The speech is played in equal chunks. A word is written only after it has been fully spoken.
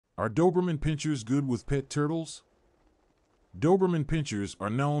Are Doberman Pinschers good with pet turtles? Doberman Pinschers are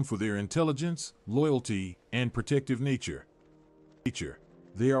known for their intelligence, loyalty, and protective nature.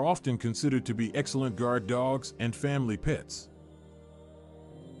 They are often considered to be excellent guard dogs and family pets.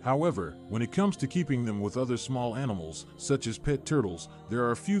 However, when it comes to keeping them with other small animals, such as pet turtles, there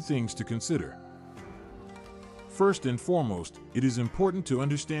are a few things to consider. First and foremost, it is important to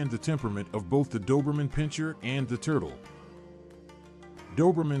understand the temperament of both the Doberman Pinscher and the turtle.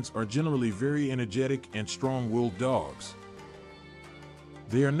 Dobermans are generally very energetic and strong-willed dogs.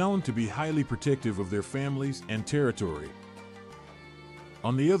 They are known to be highly protective of their families and territory.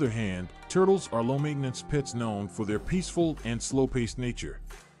 On the other hand, turtles are low-maintenance pets known for their peaceful and slow-paced nature.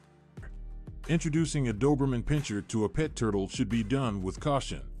 Introducing a Doberman Pinscher to a pet turtle should be done with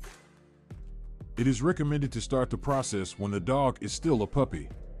caution. It is recommended to start the process when the dog is still a puppy.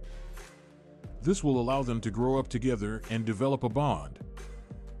 This will allow them to grow up together and develop a bond.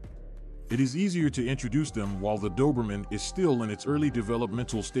 It is easier to introduce them while the Doberman is still in its early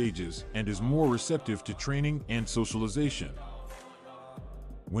developmental stages and is more receptive to training and socialization.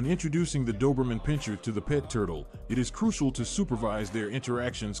 When introducing the Doberman Pinscher to the pet turtle, it is crucial to supervise their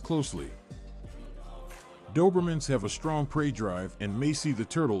interactions closely. Dobermans have a strong prey drive and may see the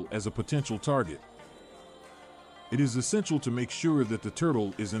turtle as a potential target. It is essential to make sure that the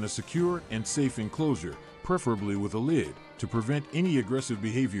turtle is in a secure and safe enclosure, preferably with a lid, to prevent any aggressive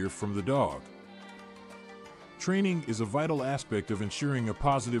behavior from the dog. Training is a vital aspect of ensuring a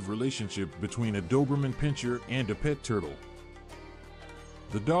positive relationship between a Doberman Pinscher and a pet turtle.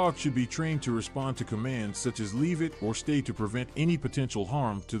 The dog should be trained to respond to commands such as leave it or stay to prevent any potential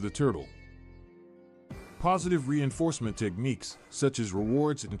harm to the turtle. Positive reinforcement techniques, such as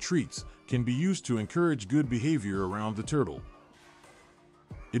rewards and treats, can be used to encourage good behavior around the turtle.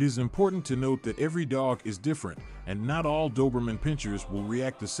 It is important to note that every dog is different, and not all Doberman Pinschers will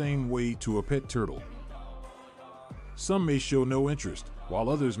react the same way to a pet turtle. Some may show no interest, while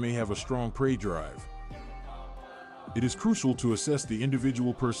others may have a strong prey drive. It is crucial to assess the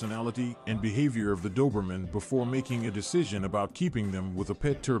individual personality and behavior of the Doberman before making a decision about keeping them with a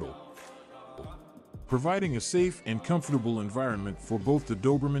pet turtle. Providing a safe and comfortable environment for both the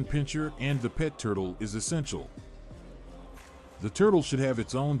Doberman Pinscher and the pet turtle is essential. The turtle should have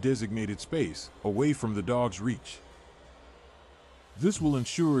its own designated space, away from the dog's reach. This will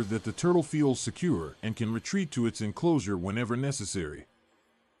ensure that the turtle feels secure and can retreat to its enclosure whenever necessary.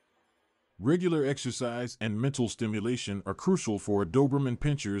 Regular exercise and mental stimulation are crucial for a Doberman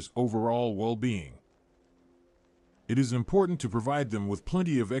Pinscher's overall well-being. It is important to provide them with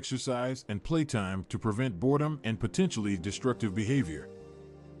plenty of exercise and playtime to prevent boredom and potentially destructive behavior.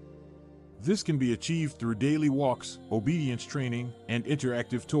 This can be achieved through daily walks, obedience training, and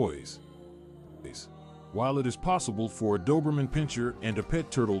interactive toys. While it is possible for a Doberman Pinscher and a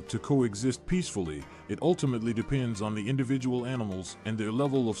pet turtle to coexist peacefully, it ultimately depends on the individual animals and their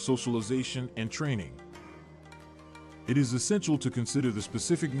level of socialization and training. It is essential to consider the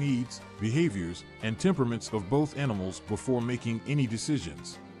specific needs, behaviors, and temperaments of both animals before making any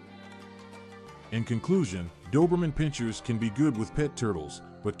decisions. In conclusion, Doberman Pinschers can be good with pet turtles,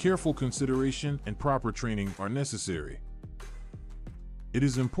 but careful consideration and proper training are necessary. It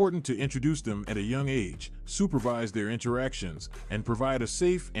is important to introduce them at a young age, supervise their interactions, and provide a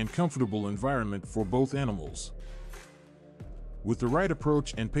safe and comfortable environment for both animals. With the right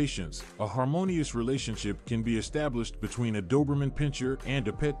approach and patience, a harmonious relationship can be established between a Doberman Pinscher and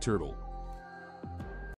a pet turtle.